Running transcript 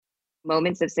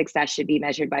moments of success should be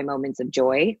measured by moments of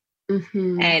joy.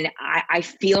 Mm-hmm. And I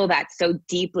feel that so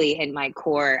deeply in my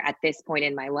core at this point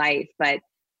in my life, but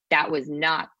that was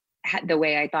not the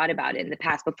way I thought about it in the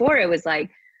past. Before, it was like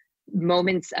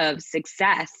moments of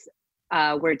success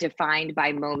were defined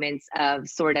by moments of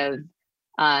sort of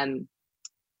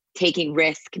taking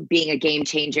risk, being a game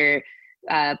changer,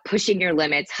 pushing your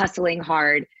limits, hustling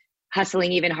hard,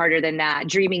 hustling even harder than that,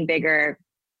 dreaming bigger,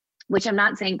 which I'm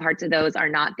not saying parts of those are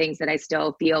not things that I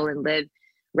still feel and live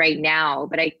right now.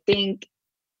 But I think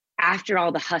after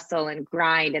all the hustle and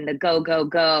grind and the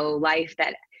go life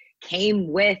that came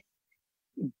with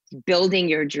building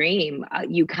your dream,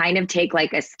 you kind of take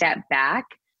like a step back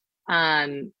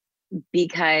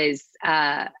because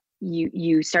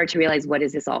you start to realize, what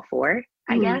is this all for,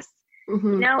 I guess.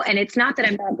 You know, and it's not that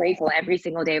I'm not grateful every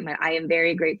single day. I am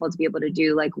very grateful to be able to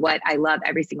do like what I love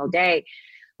every single day.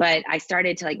 But I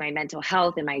started to like my mental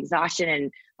health and my exhaustion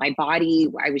and my body,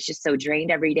 I was just so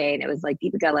drained every day. And it was like,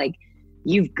 Deepika, like,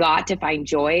 you've got to find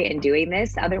joy in doing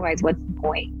this. Otherwise, what's the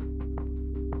point?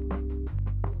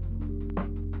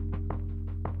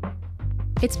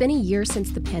 It's been a year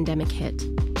since the pandemic hit,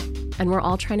 and we're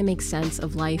all trying to make sense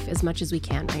of life as much as we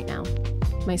can right now,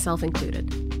 myself included.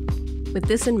 With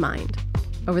this in mind,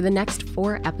 over the next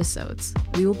 4 episodes,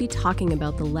 we will be talking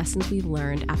about the lessons we've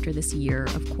learned after this year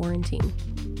of quarantine,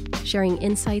 sharing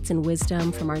insights and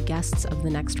wisdom from our guests of the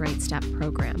Next Right Step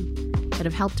program that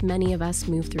have helped many of us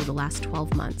move through the last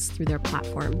 12 months through their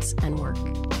platforms and work.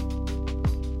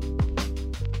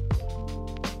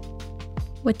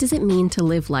 What does it mean to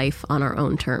live life on our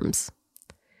own terms?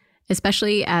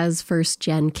 Especially as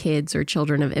first-gen kids or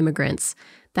children of immigrants,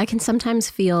 that can sometimes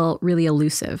feel really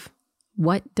elusive.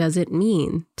 What does it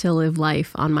mean to live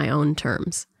life on my own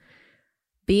terms?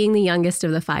 Being the youngest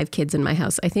of the 5 kids in my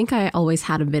house, I think I always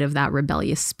had a bit of that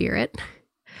rebellious spirit.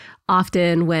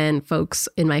 Often when folks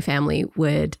in my family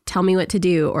would tell me what to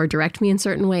do or direct me in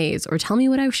certain ways or tell me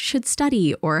what I should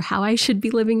study or how I should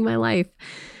be living my life,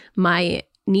 my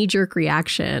knee-jerk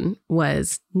reaction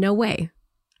was, no way.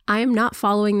 I am not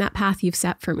following that path you've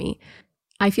set for me.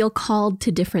 I feel called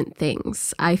to different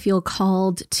things. I feel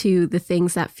called to the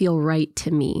things that feel right to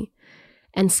me.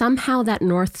 And somehow that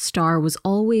North Star was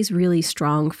always really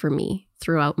strong for me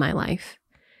throughout my life.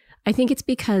 I think it's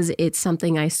because it's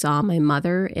something I saw my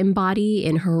mother embody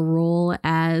in her role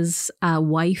as a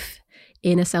wife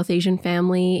in a South Asian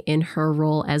family, in her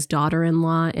role as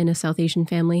daughter-in-law in a South Asian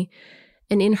family,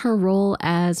 and in her role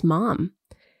as mom.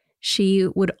 She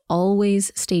would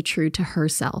always stay true to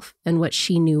herself and what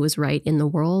she knew was right in the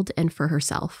world and for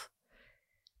herself.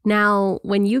 Now,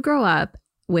 when you grow up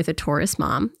with a Taurus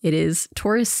mom, it is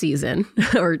Taurus season,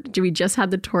 or we just had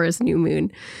the Taurus new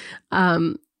moon.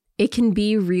 It can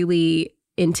be really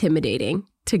intimidating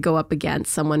to go up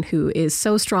against someone who is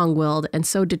so strong-willed and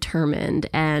so determined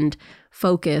and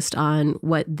focused on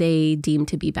what they deem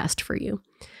to be best for you.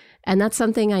 And that's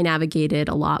something I navigated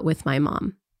a lot with my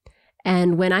mom.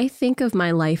 And when I think of my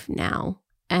life now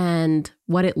and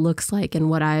what it looks like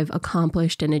and what I've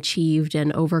accomplished and achieved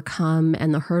and overcome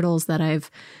and the hurdles that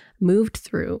I've moved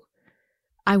through,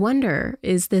 I wonder,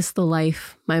 is this the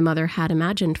life my mother had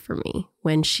imagined for me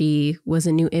when she was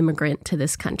a new immigrant to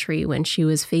this country, when she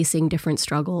was facing different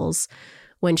struggles,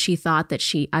 when she thought that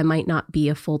I might not be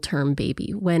a full-term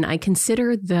baby? When I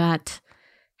consider that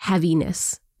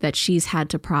heaviness that she's had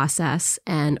to process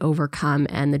and overcome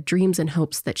and the dreams and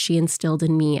hopes that she instilled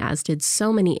in me, as did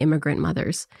so many immigrant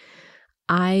mothers,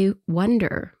 I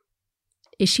wonder,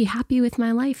 is she happy with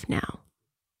my life now?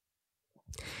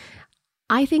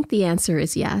 I think the answer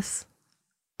is yes.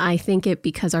 I think it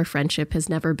because our friendship has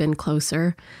never been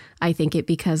closer. I think it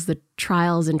because the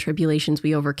trials and tribulations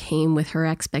we overcame with her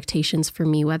expectations for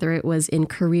me, whether it was in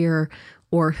career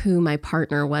or who my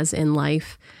partner was in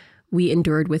life, we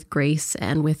endured with grace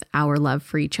and with our love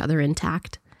for each other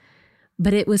intact.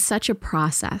 But it was such a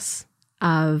process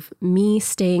of me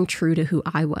staying true to who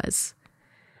I was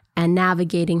and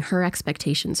navigating her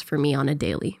expectations for me on a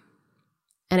daily.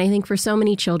 And I think for so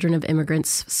many children of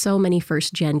immigrants, so many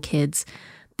first-gen kids,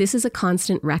 this is a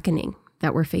constant reckoning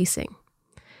that we're facing.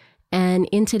 And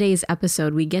in today's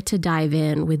episode, we get to dive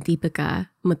in with Deepika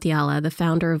Mutyala, the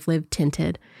founder of Live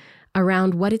Tinted,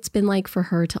 around what it's been like for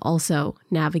her to also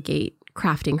navigate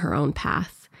crafting her own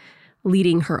path,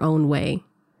 leading her own way,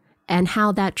 and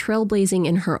how that trailblazing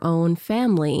in her own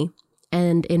family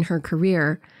and in her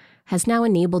career has now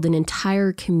enabled an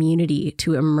entire community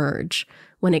to emerge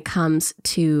when it comes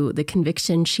to the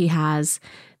conviction she has,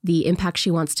 the impact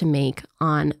she wants to make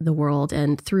on the world,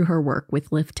 and through her work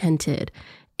with Live Tinted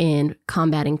in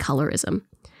combating colorism.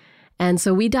 And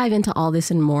so we dive into all this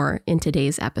and more in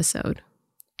today's episode.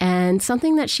 And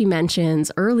something that she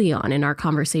mentions early on in our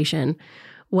conversation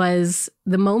was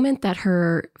the moment that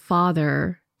her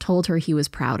father told her he was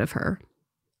proud of her.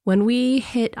 When we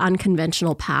hit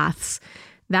unconventional paths,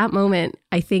 that moment,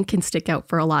 I think, can stick out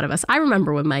for a lot of us. I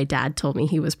remember when my dad told me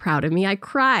he was proud of me. I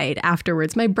cried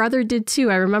afterwards. My brother did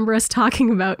too. I remember us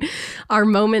talking about our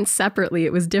moments separately.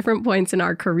 It was different points in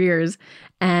our careers.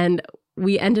 And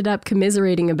we ended up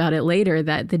commiserating about it later,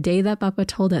 that the day that Papa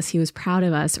told us he was proud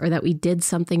of us or that we did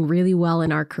something really well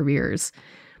in our careers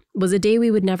was a day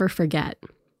we would never forget.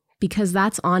 Because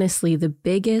that's honestly the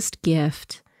biggest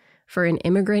gift for an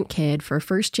immigrant kid, for a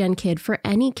first-gen kid, for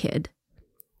any kid,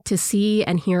 to see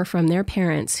and hear from their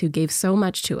parents who gave so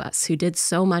much to us, who did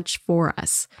so much for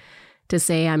us, to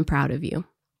say, I'm proud of you.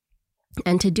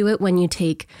 And to do it when you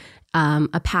take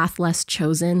a path less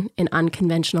chosen, an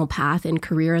unconventional path in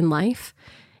career and life,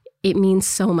 it means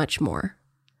so much more.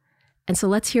 And so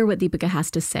let's hear what Deepika has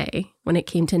to say when it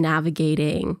came to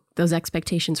navigating those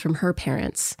expectations from her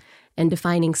parents and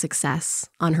defining success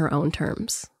on her own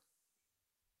terms.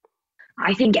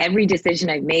 I think every decision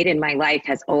I've made in my life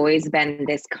has always been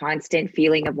this constant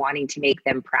feeling of wanting to make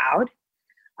them proud.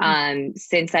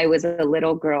 Since I was a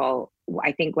little girl,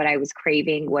 I think what I was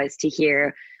craving was to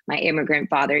hear my immigrant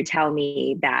father tell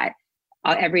me that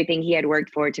everything he had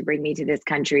worked for to bring me to this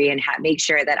country and make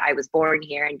sure that I was born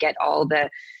here and get all the,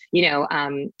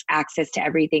 access to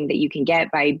everything that you can get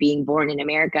by being born in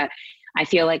America. I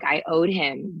feel like I owed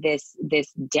him this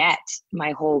debt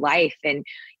my whole life. And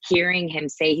hearing him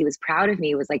say he was proud of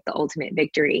me was like the ultimate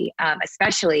victory,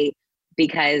 especially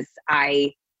because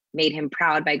I made him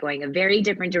proud by going a very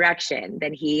different direction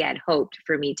than he had hoped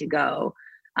for me to go,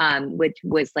 which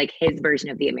was like his version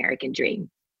of the American dream.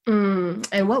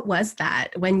 And what was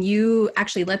that? When you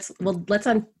actually, let's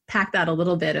unpack that a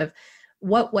little bit of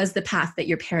what was the path that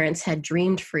your parents had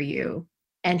dreamed for you,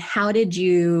 and how did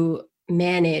you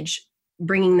manage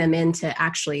bringing them into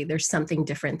actually, there's something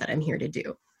different that I'm here to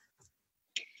do?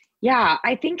 Yeah,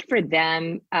 I think for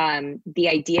them, the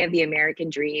idea of the American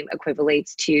dream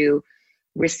equivalates to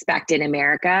respect in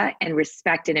America, and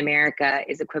respect in America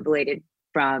is equivalated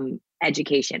from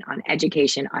education on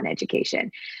education on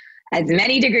education. As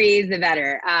many degrees, the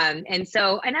better. And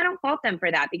I don't fault them for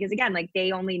that, because again, like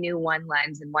they only knew one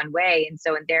lens and one way. And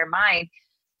so in their mind,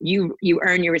 you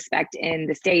earn your respect in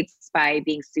the States by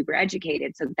being super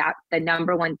educated. So that the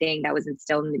number one thing that was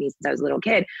instilled into me since I was a little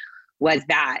kid was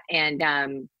that.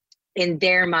 And in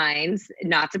their minds,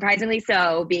 not surprisingly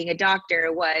so, being a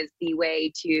doctor was the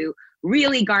way to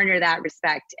really garner that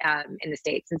respect in the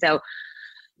States. And so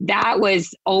that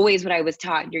was always what I was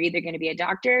taught. You're either going to be a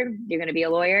doctor, you're going to be a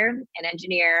lawyer, an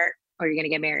engineer, or you're going to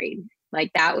get married.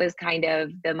 Like that was kind of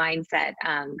the mindset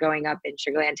growing up in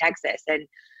Sugar Land, Texas. And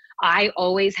I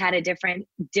always had a different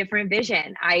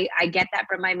vision. I get that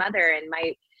from my mother and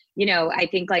my, I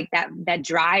think like that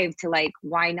drive to like,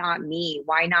 why not me?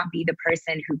 Why not be the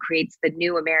person who creates the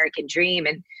new American dream?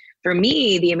 And for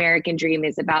me, the American dream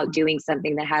is about doing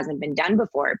something that hasn't been done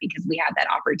before, because we have that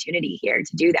opportunity here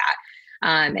to do that.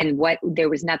 And there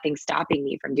was nothing stopping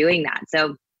me from doing that.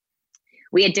 So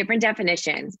we had different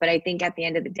definitions, but I think at the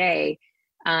end of the day,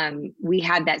 we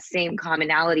had that same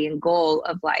commonality and goal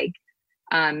of like,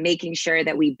 making sure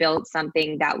that we built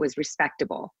something that was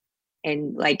respectable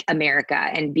in like America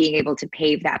and being able to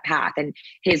pave that path. And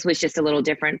his was just a little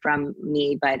different from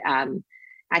me, but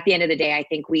at the end of the day, I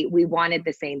think we wanted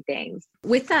the same things.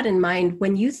 With that in mind,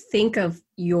 when you think of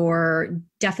your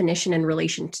definition and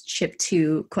relationship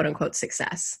to quote unquote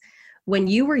success, when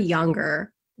you were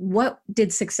younger, what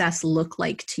did success look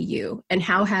like to you? And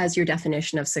how has your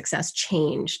definition of success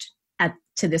changed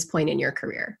to this point in your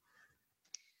career?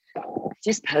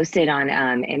 Just posted on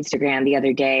Instagram the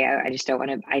other day. I just don't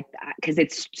want to, because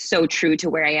it's so true to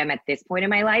where I am at this point in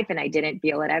my life, and I didn't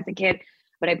feel it as a kid,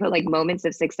 but I put like moments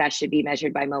of success should be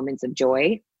measured by moments of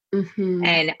joy. Mm-hmm.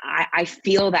 And I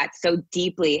feel that so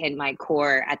deeply in my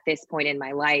core at this point in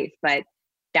my life, but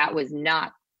that was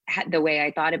not the way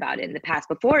I thought about it in the past.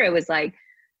 Before, it was like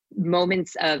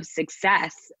moments of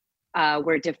success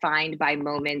were defined by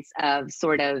moments of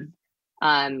sort of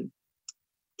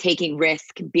taking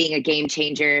risk, being a game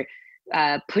changer,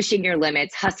 pushing your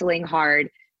limits, hustling hard,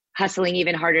 hustling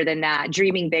even harder than that,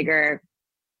 dreaming bigger,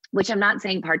 which I'm not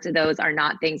saying parts of those are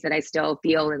not things that I still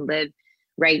feel and live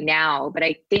right now. But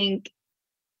I think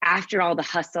after all the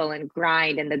hustle and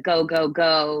grind and the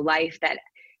go life that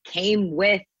came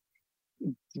with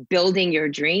building your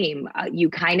dream, you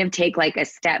kind of take like a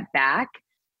step back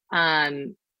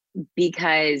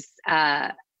because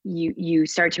you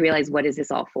start to realize, what is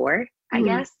this all for? I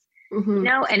guess. Mm-hmm.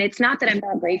 And it's not that I'm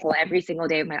not grateful every single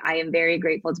day. I am very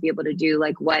grateful to be able to do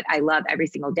like what I love every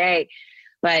single day.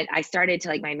 But I started to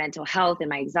like my mental health and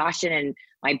my exhaustion and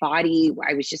my body,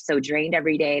 I was just so drained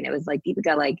every day. And it was like,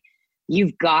 Deepika, like,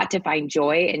 you've got to find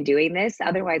joy in doing this.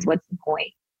 Otherwise, what's the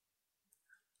point?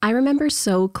 I remember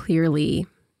so clearly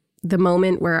the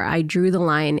moment where I drew the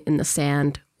line in the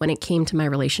sand when it came to my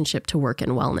relationship to work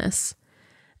and wellness.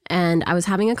 And I was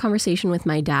having a conversation with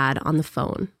my dad on the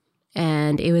phone.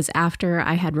 And it was after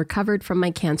I had recovered from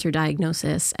my cancer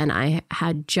diagnosis and I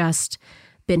had just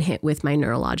been hit with my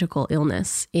neurological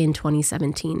illness in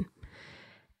 2017.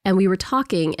 And we were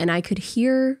talking and I could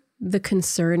hear the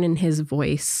concern in his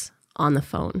voice on the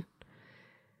phone.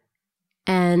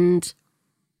 And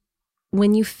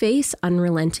when you face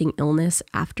unrelenting illness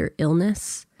after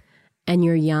illness and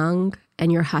you're young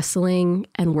and you're hustling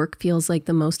and work feels like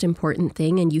the most important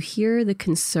thing and you hear the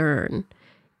concern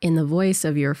in the voice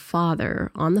of your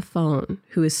father on the phone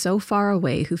who is so far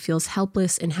away, who feels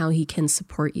helpless in how he can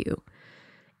support you,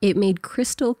 it made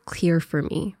crystal clear for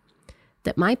me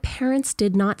that my parents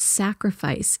did not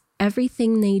sacrifice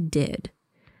everything they did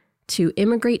to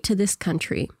immigrate to this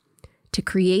country, to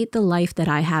create the life that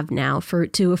I have now,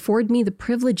 to afford me the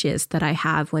privileges that I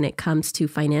have when it comes to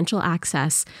financial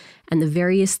access and the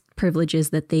various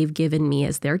privileges that they've given me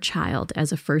as their child,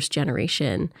 as a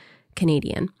first-generation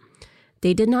Canadian.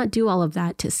 They did not do all of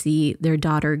that to see their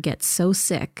daughter get so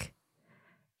sick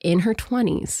in her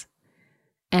 20s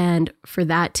and for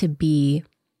that to be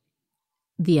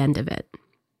the end of it.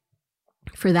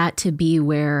 For that to be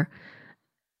where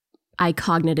I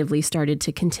cognitively started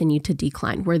to continue to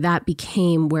decline, where that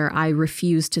became where I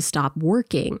refused to stop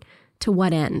working. To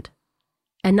what end?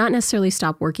 And not necessarily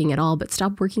stop working at all, but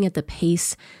stop working at the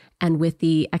pace and with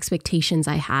the expectations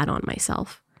I had on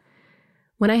myself.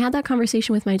 When I had that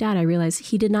conversation with my dad, I realized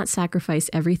he did not sacrifice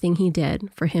everything he did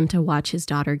for him to watch his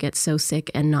daughter get so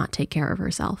sick and not take care of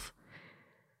herself.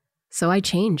 So I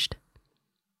changed.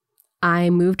 I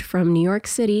moved from New York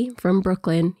City, from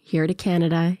Brooklyn, here to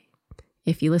Canada.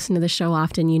 If you listen to the show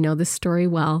often, you know this story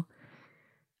well.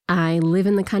 I live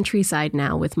in the countryside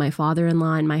now with my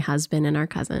father-in-law and my husband and our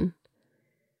cousin.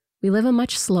 We live a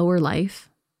much slower life.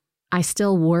 I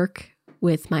still work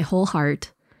with my whole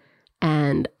heart,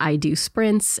 and I do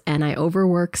sprints and I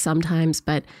overwork sometimes,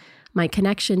 but my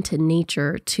connection to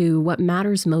nature, to what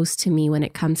matters most to me when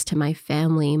it comes to my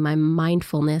family, my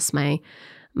mindfulness, my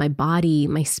body,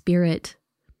 my spirit,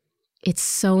 it's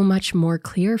so much more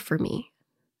clear for me.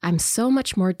 I'm so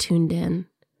much more tuned in.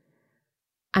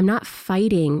 I'm not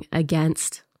fighting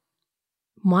against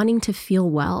wanting to feel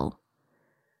well.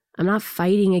 I'm not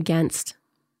fighting against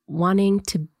wanting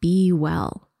to be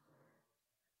well.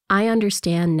 I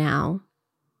understand now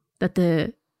that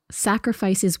the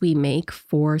sacrifices we make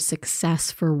for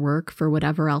success, for work, for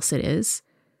whatever else it is,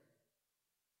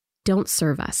 don't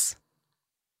serve us.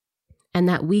 And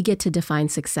that we get to define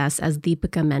success, as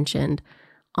Deepika mentioned,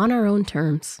 on our own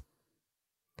terms.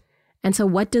 And so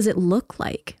what does it look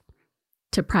like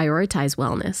to prioritize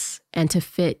wellness and to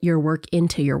fit your work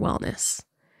into your wellness?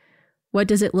 What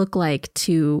does it look like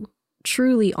to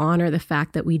truly honor the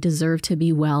fact that we deserve to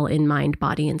be well in mind,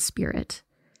 body, and spirit?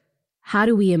 How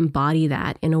do we embody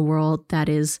that in a world that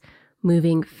is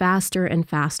moving faster and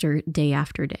faster day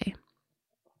after day?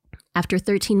 After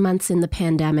 13 months in the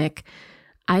pandemic,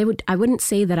 I wouldn't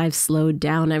say that I've slowed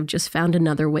down. I've just found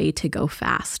another way to go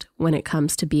fast when it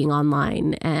comes to being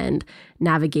online and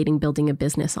navigating building a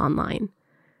business online.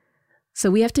 So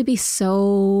we have to be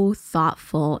so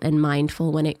thoughtful and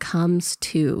mindful when it comes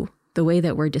to the way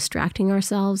that we're distracting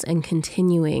ourselves and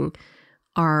continuing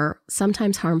our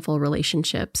sometimes harmful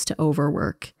relationships to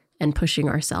overwork and pushing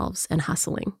ourselves and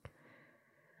hustling.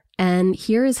 And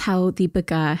here is how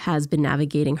Deepika has been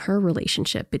navigating her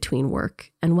relationship between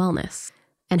work and wellness,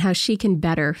 and how she can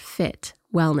better fit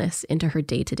wellness into her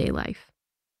day-to-day life.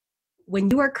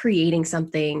 When you are creating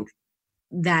something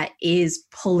that is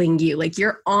pulling you, like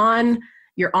you're on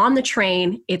the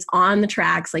train, it's on the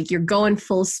tracks, like you're going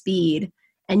full speed,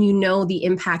 and you know the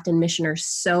impact and mission are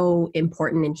so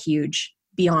important and huge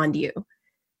beyond you.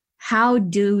 How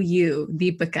do you,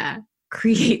 Deepika,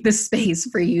 create the space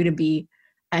for you to be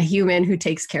a human who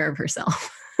takes care of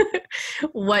herself?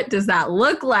 What does that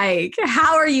look like?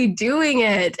 How are you doing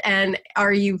it? And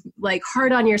are you like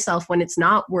hard on yourself when it's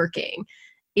not working?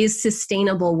 Is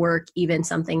sustainable work even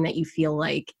something that you feel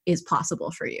like is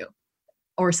possible for you?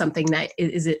 Or something that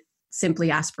is it simply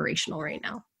aspirational right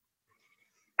now?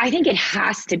 I think it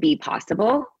has to be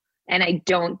possible. And I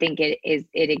don't think it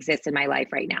exists in my life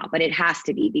right now, but it has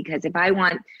to be, because if I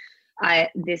want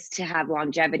this to have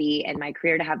longevity and my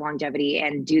career to have longevity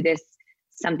and do this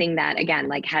something that, again,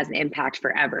 like has an impact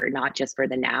forever, not just for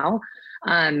the now.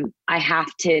 I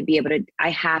have to be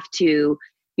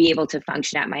able to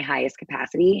function at my highest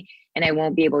capacity. And I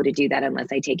won't be able to do that unless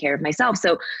I take care of myself.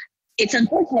 So it's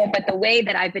unfortunate, but the way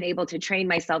that I've been able to train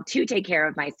myself to take care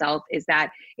of myself is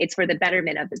that it's for the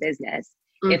betterment of the business.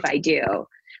 If I do,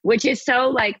 which is so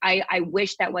like, I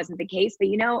wish that wasn't the case, but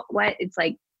you know what? It's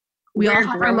like, we're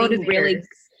growing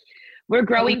we're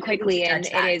growing quickly, and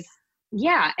it is,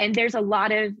 yeah. And there's a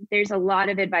lot of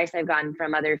advice I've gotten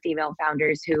from other female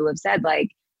founders who have said, like,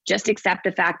 just accept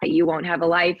the fact that you won't have a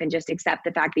life, and just accept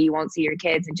the fact that you won't see your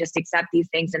kids, and just accept these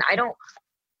things. And I don't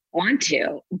want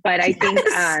to, but I think,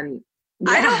 I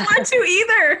don't want to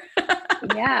either.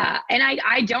 Yeah. And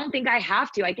I don't think I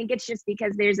have to. I think it's just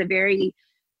because there's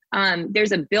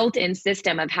a built-in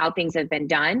system of how things have been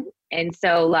done. And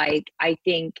so like, I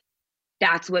think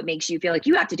that's what makes you feel like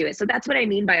you have to do it. So that's what I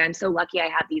mean by, I'm so lucky I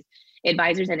have these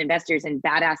advisors and investors and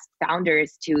badass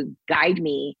founders to guide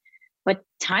me. But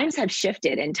times have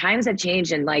shifted and times have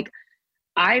changed. And like,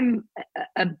 I'm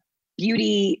a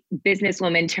beauty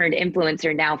businesswoman turned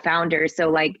influencer, now founder. So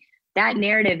like, that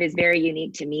narrative is very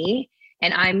unique to me.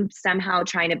 And I'm somehow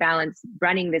trying to balance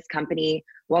running this company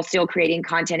while still creating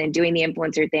content and doing the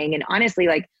influencer thing. And honestly,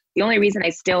 like, the only reason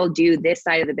I still do this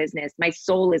side of the business, my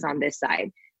soul is on this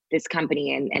side, this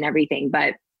company and everything.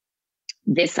 But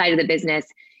this side of the business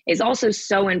is also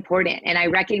so important. And I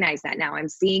recognize that now. I'm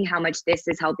seeing how much this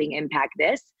is helping impact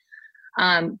this.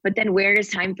 But then where is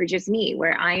time for just me,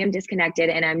 where I am disconnected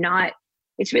and I'm not,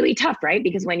 it's really tough, right?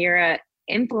 Because when you're a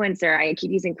influencer, I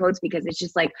keep using quotes because it's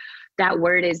just like, that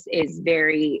word is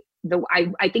very,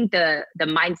 I think the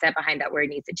mindset behind that word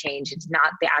needs to change. It's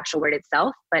not the actual word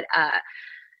itself, but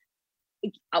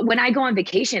when I go on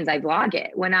vacations, I vlog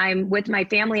it. When I'm with my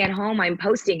family at home, I'm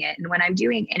posting it. And when I'm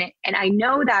doing it, and I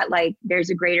know that like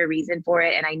there's a greater reason for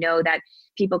it. And I know that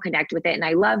people connect with it. And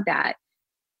I love that.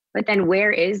 But then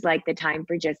where is like the time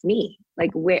for just me? Like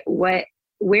where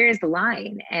is the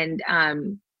line? And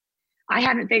I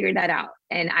haven't figured that out.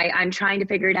 And I'm trying to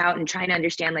figure it out and trying to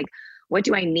understand, like, what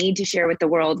do I need to share with the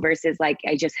world versus like,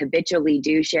 I just habitually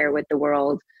do share with the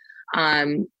world.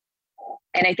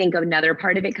 And I think another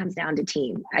part of it comes down to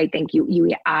team. I think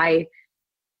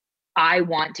I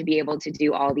want to be able to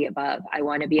do all the above. I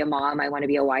want to be a mom, I want to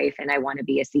be a wife, and I want to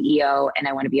be a CEO, and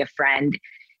I want to be a friend,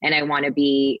 and I want to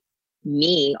be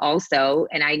me also.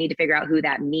 And I need to figure out who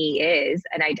that me is.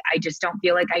 And I just don't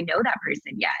feel like I know that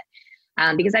person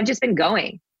yet, because I've just been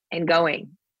going and going.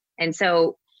 And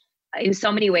so in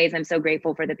so many ways, I'm so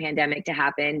grateful for the pandemic to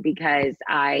happen, because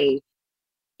I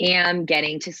am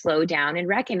getting to slow down and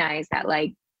recognize that,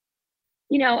 like,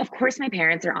 you know, of course my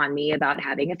parents are on me about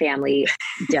having a family,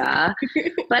 duh,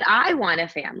 but I want a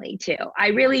family too. I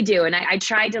really do. And I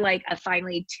tried to like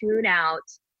finally tune out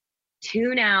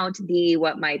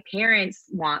what my parents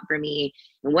want for me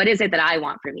and what is it that I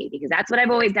want for me, because that's what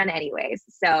I've always done anyways.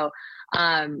 So,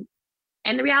 and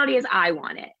the reality is I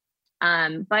want it.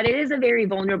 But it is a very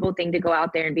vulnerable thing to go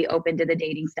out there and be open to the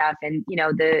dating stuff and, you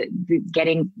know, the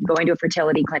going to a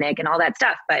fertility clinic and all that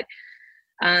stuff. But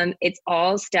it's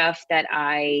all stuff that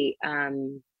I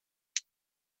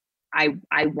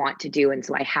want to do. And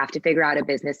so I have to figure out a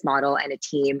business model and a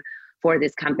team for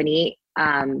this company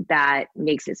that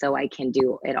makes it so I can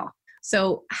do it all.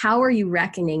 So how are you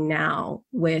reckoning now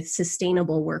with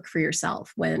sustainable work for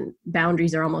yourself when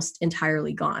boundaries are almost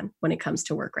entirely gone when it comes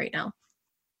to work right now?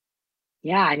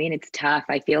 Yeah, I mean, it's tough.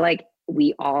 I feel like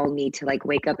we all need to like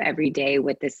wake up every day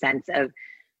with the sense of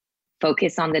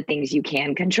focus on the things you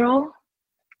can control.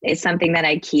 It's something that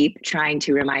I keep trying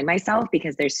to remind myself,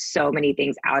 because there's so many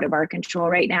things out of our control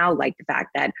right now, like the fact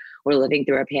that we're living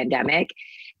through a pandemic.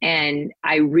 And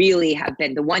I really have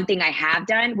been, the one thing I have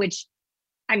done, which,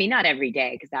 I mean, not every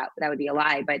day, because that would be a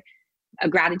lie, but a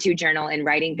gratitude journal and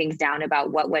writing things down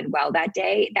about what went well that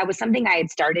day. That was something I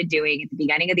had started doing at the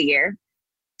beginning of the year.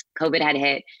 COVID had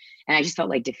hit and I just felt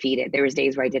like defeated. There was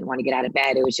days where I didn't want to get out of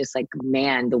bed. It was just like,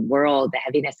 man, the world, the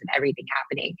heaviness of everything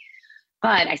happening.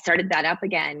 But I started that up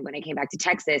again when I came back to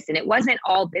Texas, and it wasn't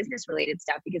all business related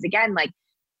stuff, because again, like,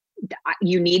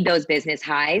 you need those business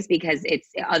highs, because it's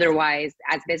otherwise,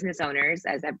 as business owners,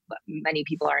 as many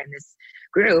people are in this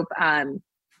group,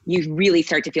 you really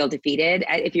start to feel defeated.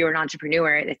 If you're an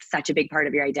entrepreneur, it's such a big part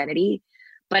of your identity.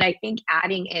 But I think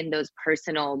adding in those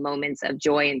personal moments of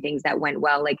joy and things that went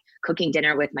well, like cooking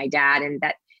dinner with my dad, and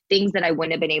that things that I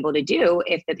wouldn't have been able to do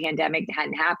if the pandemic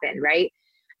hadn't happened, right?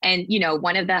 And, you know,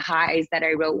 one of the highs that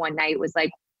I wrote one night was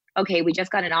like, okay, we just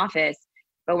got an office.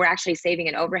 but we're actually saving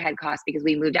an overhead cost because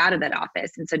we moved out of that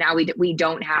office. And so now we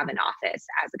don't have an office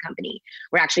as a company.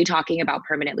 We're actually talking about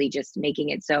permanently just making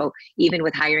it so even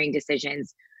with hiring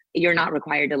decisions, you're not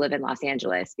required to live in Los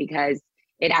Angeles, because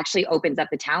it actually opens up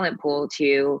the talent pool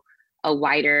to a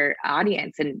wider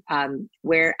audience. And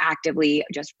we're actively,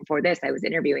 just before this, I was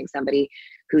interviewing somebody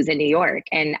who's in New York,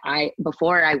 and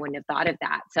before I wouldn't have thought of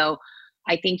that. So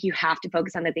I think you have to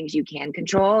focus on the things you can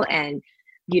control. And,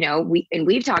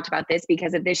 we've talked about this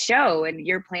because of this show and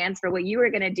your plans for what you were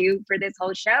going to do for this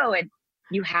whole show. And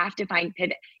you have to find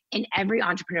pivot in every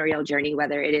entrepreneurial journey,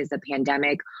 whether it is a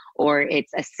pandemic or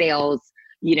it's a sales,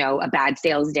 a bad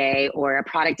sales day, or a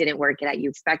product didn't work that you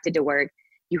expected to work.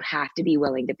 You have to be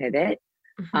willing to pivot.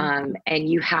 Mm-hmm. And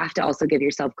you have to also give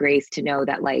yourself grace to know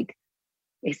that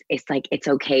it's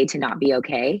okay to not be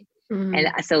okay. Mm-hmm.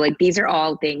 And so these are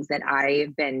all things that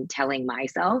I've been telling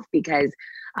myself, because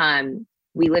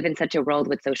we live in such a world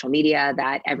with social media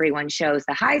that everyone shows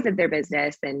the highs of their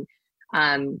business. And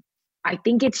I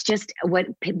think it's just what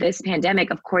this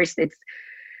pandemic, of course,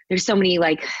 there's so many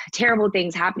terrible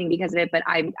things happening because of it, but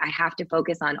I have to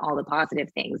focus on all the positive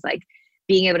things, like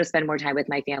being able to spend more time with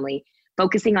my family,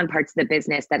 focusing on parts of the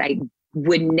business that I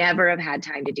would never have had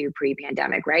time to do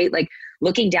pre-pandemic, right? Like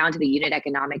looking down to the unit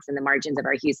economics and the margins of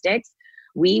our Hue sticks,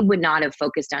 we would not have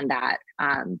focused on that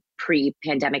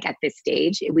pre-pandemic at this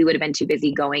stage. We would have been too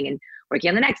busy going and working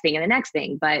on the next thing and the next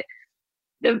thing. But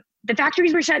the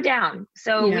factories were shut down.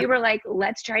 So we were like,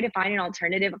 let's try to find an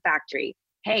alternative factory.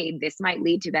 Hey, this might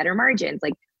lead to better margins.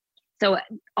 So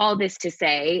all this to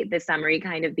say, the summary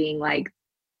kind of being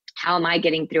how am I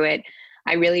getting through it?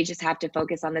 I really just have to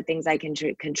focus on the things I can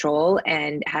control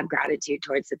and have gratitude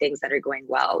towards the things that are going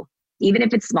well. Even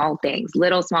if it's small things,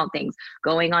 little small things,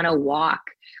 going on a walk.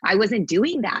 I wasn't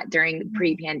doing that during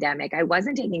pre-pandemic. I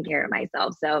wasn't taking care of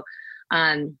myself. So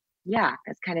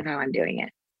that's kind of how I'm doing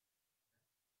it.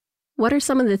 What are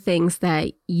some of the things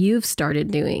that you've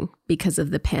started doing because of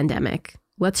the pandemic?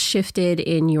 What's shifted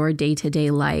in your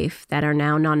day-to-day life that are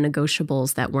now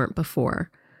non-negotiables that weren't before?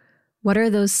 What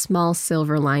are those small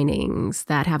silver linings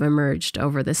that have emerged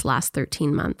over this last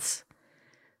 13 months?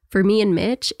 For me and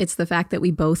Mitch, it's the fact that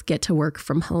we both get to work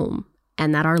from home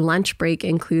and that our lunch break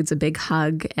includes a big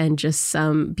hug and just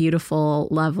some beautiful,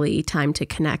 lovely time to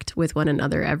connect with one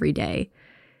another every day.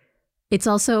 It's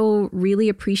also really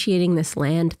appreciating this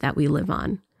land that we live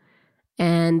on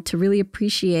and to really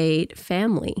appreciate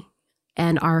family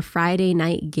and our Friday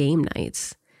night game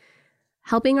nights.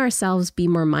 Helping ourselves be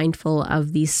more mindful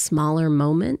of these smaller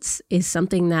moments is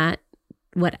something that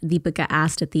what Deepika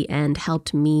asked at the end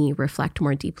helped me reflect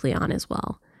more deeply on as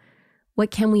well. What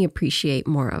can we appreciate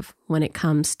more of when it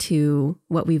comes to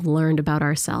what we've learned about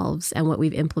ourselves and what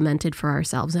we've implemented for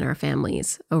ourselves and our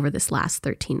families over this last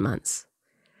 13 months?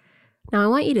 Now, I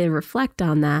want you to reflect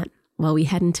on that while we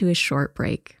head into a short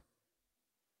break.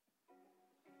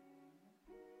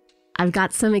 I've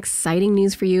got some exciting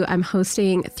news for you. I'm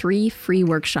hosting 3 free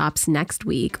workshops next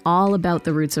week, all about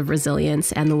the roots of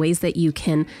resilience and the ways that you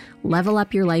can level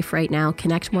up your life right now,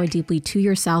 connect more deeply to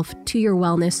yourself, to your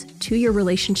wellness, to your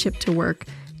relationship to work,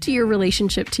 to your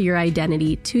relationship to your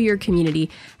identity, to your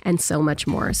community, and so much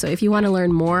more. So if you want to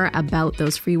learn more about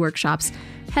those free workshops,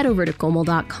 head over to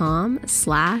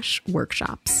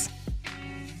komal.com/workshops.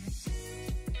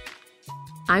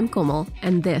 I'm Komal,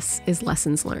 and this is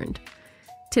Lessons Learned.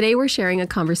 Today, we're sharing a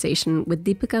conversation with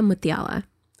Deepika Mutyala,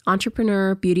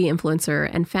 entrepreneur, beauty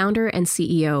influencer, and founder and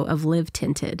CEO of Live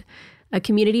Tinted, a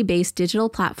community-based digital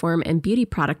platform and beauty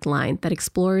product line that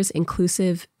explores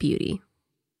inclusive beauty.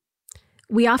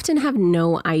 We often have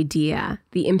no idea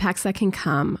the impacts that can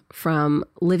come from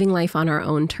living life on our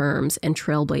own terms and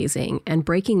trailblazing and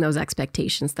breaking those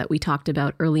expectations that we talked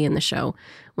about early in the show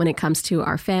when it comes to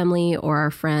our family or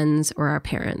our friends or our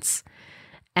parents.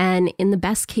 And in the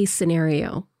best case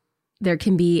scenario, there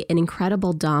can be an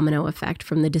incredible domino effect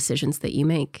from the decisions that you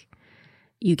make.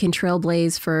 You can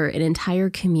trailblaze for an entire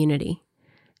community.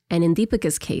 And in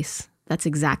Deepika's case, that's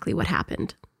exactly what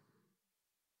happened.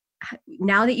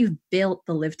 Now that you've built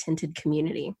the Live Tinted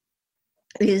community,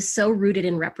 it is so rooted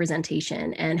in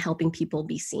representation and helping people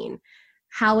be seen.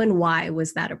 How and why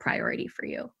was that a priority for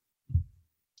you?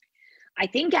 I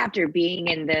think after being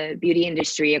in the beauty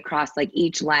industry across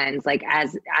each lens,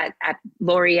 as at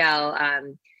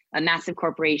L'Oreal, a massive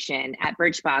corporation, at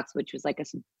Birchbox, which was a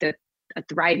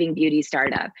thriving beauty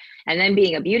startup, and then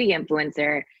being a beauty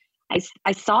influencer,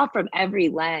 I saw from every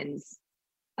lens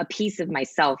a piece of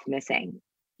myself missing,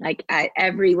 at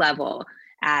every level,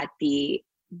 at the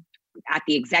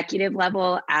executive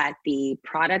level, at the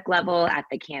product level, at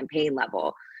the campaign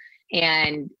level.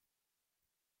 And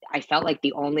I felt like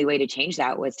the only way to change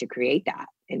that was to create that.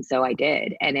 And so I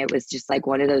did. And it was just like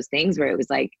one of those things where it was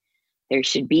like, there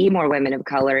should be more women of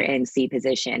color in C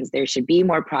positions. There should be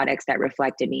more products that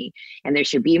reflected me. And there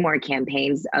should be more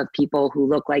campaigns of people who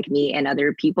look like me and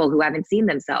other people who haven't seen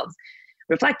themselves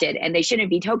reflected. And they shouldn't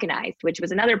be tokenized, which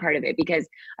was another part of it. Because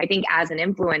I think as an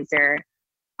influencer,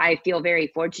 I feel very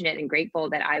fortunate and grateful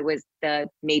that I was the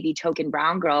maybe token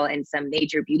brown girl in some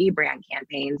major beauty brand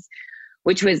campaigns,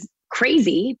 which was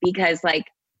crazy because like,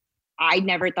 I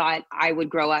never thought I would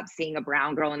grow up seeing a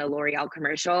brown girl in a L'Oreal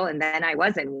commercial. And then I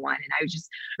was in one. And I just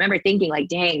remember thinking like,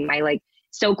 dang,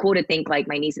 so cool to think like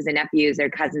my nieces and nephews, their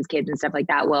cousins' kids and stuff like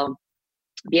that will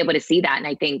be able to see that. And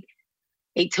I think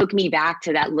it took me back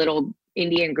to that little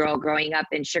Indian girl growing up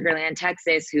in Sugar Land,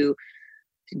 Texas, who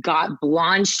got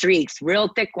blonde streaks, real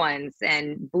thick ones,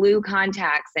 and blue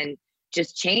contacts, and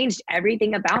just changed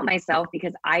everything about myself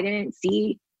because I didn't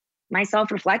see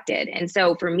myself reflected. And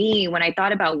so for me, when I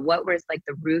thought about what was like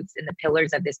the roots and the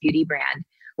pillars of this beauty brand,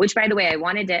 which by the way, I've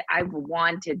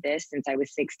wanted this since I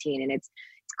was 16. And it's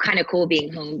kind of cool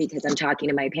being home because I'm talking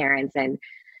to my parents and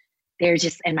they're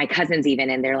just, and my cousins even,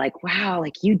 and they're like, wow,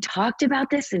 like you talked about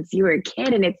this since you were a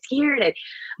kid and it's here.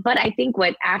 But I think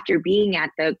after being at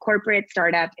the corporate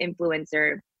startup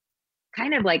influencer,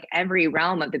 kind of like every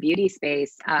realm of the beauty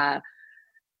space,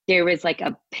 there was like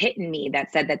a pit in me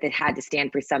that said that it had to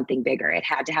stand for something bigger. It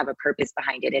had to have a purpose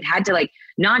behind it. It had to like,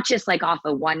 not just like off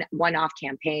a one-off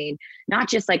campaign, not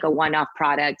just like a one-off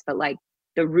product, but like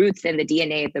the roots and the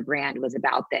DNA of the brand was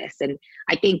about this. And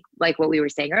I think like what we were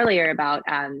saying earlier about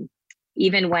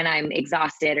even when I'm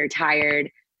exhausted or tired,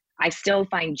 I still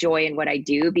find joy in what I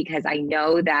do because I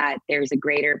know that there's a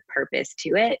greater purpose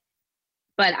to it.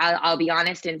 But I'll be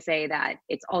honest and say that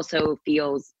it also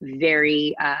feels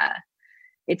very,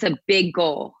 it's a big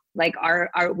goal. Like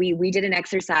we did an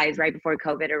exercise right before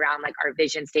COVID around like our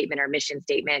vision statement, our mission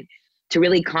statement, to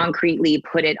really concretely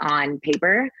put it on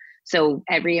paper. So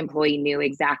every employee knew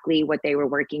exactly what they were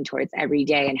working towards every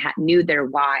day and knew their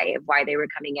why of why they were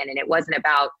coming in. And it wasn't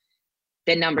about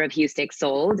the number of Hue sticks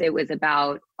sold. It was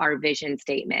about our vision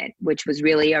statement, which was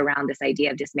really around this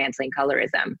idea of dismantling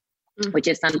colorism, which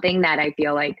is something that I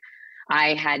feel like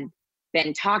I had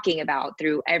been talking about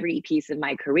through every piece of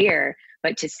my career,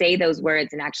 but to say those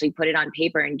words and actually put it on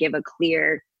paper and give a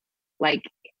clear, like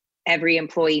every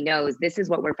employee knows this is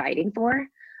what we're fighting for.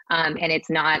 And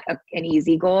it's not an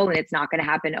easy goal and it's not going to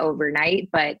happen overnight,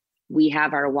 but we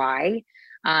have our why,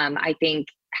 I think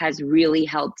has really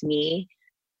helped me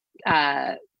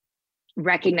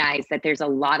recognize that there's a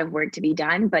lot of work to be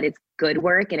done, but it's good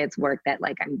work and it's work that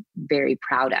like I'm very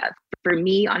proud of. For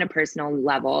me on a personal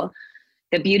level,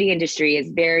 the beauty industry is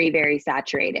very, very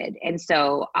saturated. And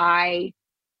so I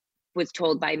was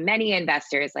told by many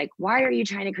investors, like, why are you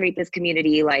trying to create this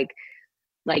community? Like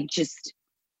just,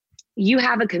 you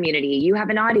have a community, you have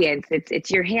an audience, it's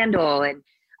your handle,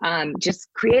 and just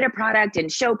create a product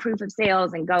and show proof of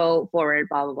sales and go forward,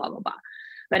 blah, blah, blah, blah, blah.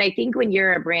 But I think when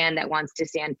you're a brand that wants to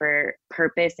stand for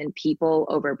purpose and people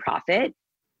over profit,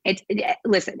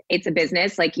 listen, it's a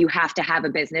business. Like you have to have a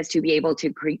business to be able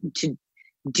to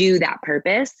do that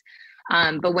purpose.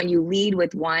 But when you lead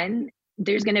with one,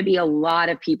 there's going to be a lot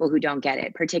of people who don't get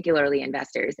it, particularly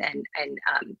investors and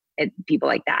people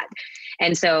like that.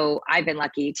 And so I've been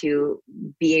lucky to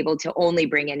be able to only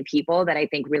bring in people that I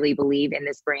think really believe in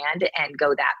this brand and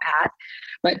go that path.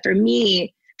 But for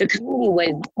me, the community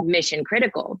was mission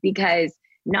critical because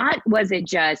not was it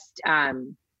just,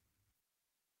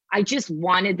 I just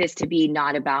wanted this to be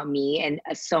not about me and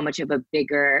so much of a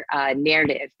bigger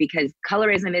narrative, because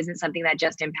colorism isn't something that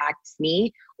just impacts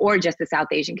me or just the South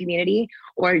Asian community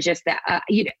or just that,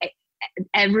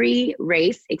 every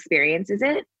race experiences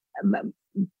it.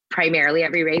 Primarily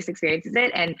every race experiences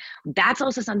it. And that's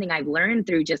also something I've learned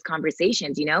through just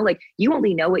conversations, like you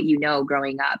only know what you know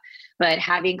growing up, but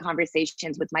having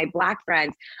conversations with my Black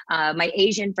friends, my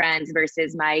Asian friends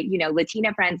versus my,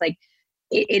 Latina friends, like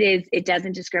it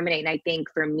doesn't discriminate. And I think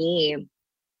for me,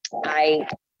 I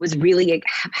was really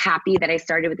happy that I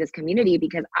started with this community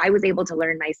because I was able to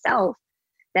learn myself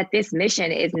that this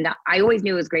mission is not, I always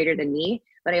knew it was greater than me,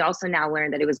 but I also now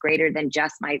learned that it was greater than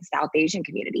just my South Asian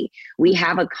community. We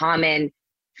have a common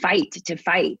fight to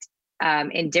fight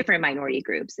in different minority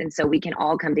groups. And so we can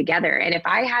all come together. And if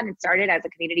I hadn't started as a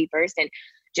community first and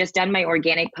just done my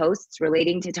organic posts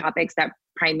relating to topics that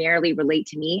primarily relate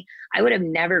to me, I would have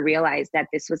never realized that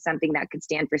this was something that could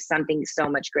stand for something so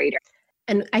much greater.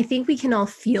 And I think we can all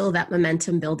feel that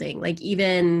momentum building. Like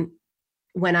even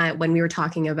when we were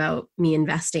talking about me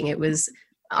investing, it was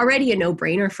already a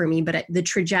no-brainer for me, but the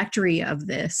trajectory of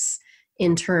this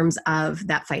in terms of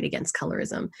that fight against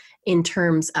colorism, in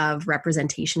terms of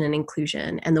representation and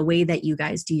inclusion, and the way that you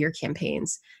guys do your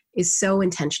campaigns is so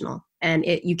intentional. And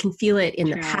you can feel it in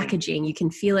the packaging, you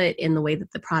can feel it in the way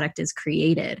that the product is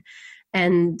created.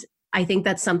 And I think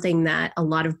that's something that a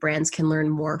lot of brands can learn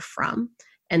more from.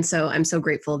 And so I'm so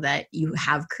grateful that you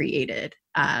have created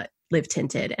Live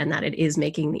Tinted and that it is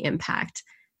making the impact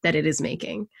that it is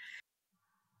making.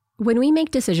 When we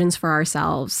make decisions for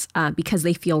ourselves because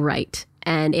they feel right,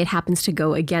 and it happens to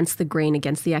go against the grain,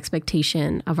 against the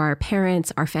expectation of our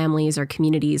parents, our families, our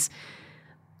communities,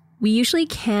 we usually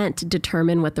can't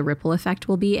determine what the ripple effect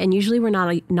will be. And usually we're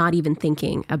not even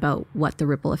thinking about what the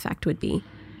ripple effect would be.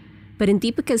 But in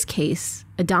Deepika's case,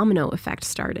 a domino effect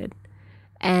started.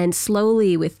 And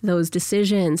slowly, with those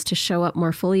decisions to show up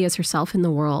more fully as herself in the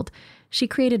world, she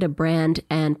created a brand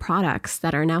and products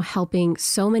that are now helping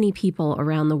so many people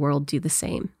around the world do the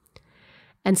same.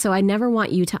 And so I never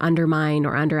want you to undermine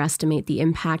or underestimate the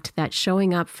impact that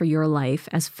showing up for your life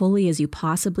as fully as you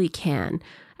possibly can,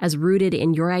 as rooted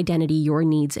in your identity, your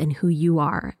needs, and who you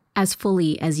are, as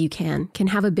fully as you can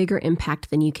have a bigger impact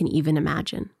than you can even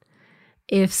imagine.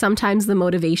 If sometimes the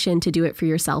motivation to do it for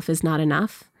yourself is not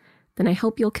enough, then I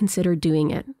hope you'll consider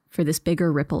doing it for this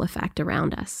bigger ripple effect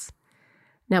around us.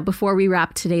 Now, before we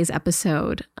wrap today's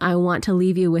episode, I want to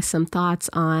leave you with some thoughts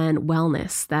on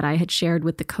wellness that I had shared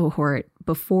with the cohort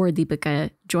before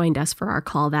Deepika joined us for our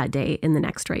call that day in the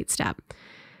Next Right Step.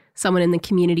 Someone in the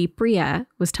community, Priya,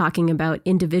 was talking about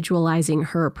individualizing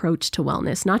her approach to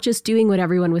wellness, not just doing what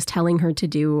everyone was telling her to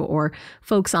do, or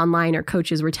folks online or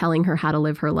coaches were telling her how to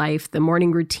live her life, the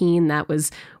morning routine that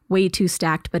was way too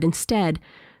stacked, but instead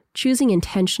choosing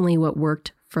intentionally what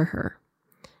worked for her.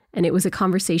 And it was a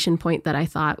conversation point that I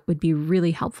thought would be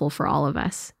really helpful for all of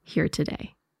us here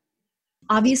today.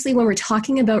 Obviously, when we're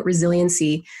talking about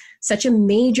resiliency, such a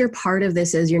major part of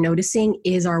this, as you're noticing,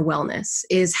 is our wellness,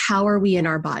 is how are we in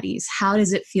our bodies? How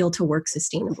does it feel to work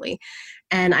sustainably?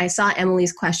 And I saw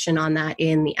Emily's question on that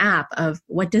in the app of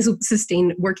what does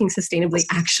working sustainably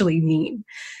actually mean?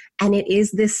 And it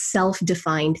is this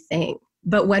self-defined thing.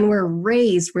 But when we're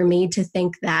raised, we're made to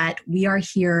think that we are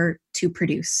here to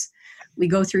produce. We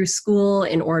go through school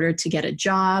in order to get a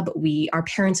job. Our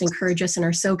parents encourage us and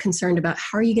are so concerned about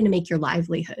how are you going to make your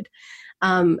livelihood?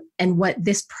 And what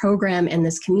this program and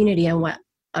this community and what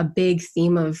a big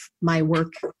theme of my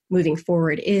work moving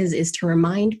forward is to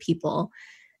remind people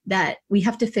that we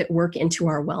have to fit work into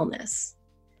our wellness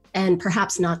and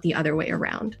perhaps not the other way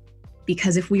around.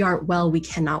 Because if we aren't well, we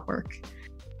cannot work.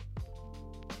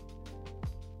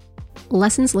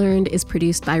 Lessons Learned is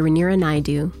produced by Rhaenyra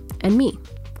Naidu and me,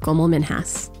 Komal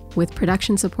Minhas, with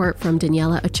production support from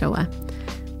Daniela Ochoa.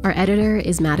 Our editor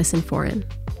is Madison Foran.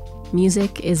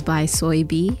 Music is by Soy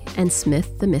B and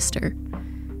Smith the Mister.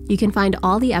 You can find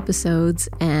all the episodes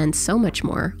and so much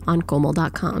more on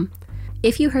Komal.com.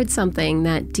 If you heard something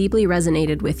that deeply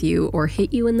resonated with you or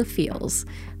hit you in the feels,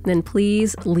 then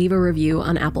please leave a review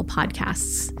on Apple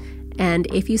Podcasts. And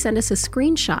if you send us a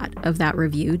screenshot of that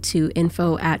review to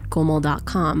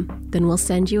info@komal.com, then we'll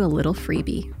send you a little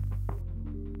freebie.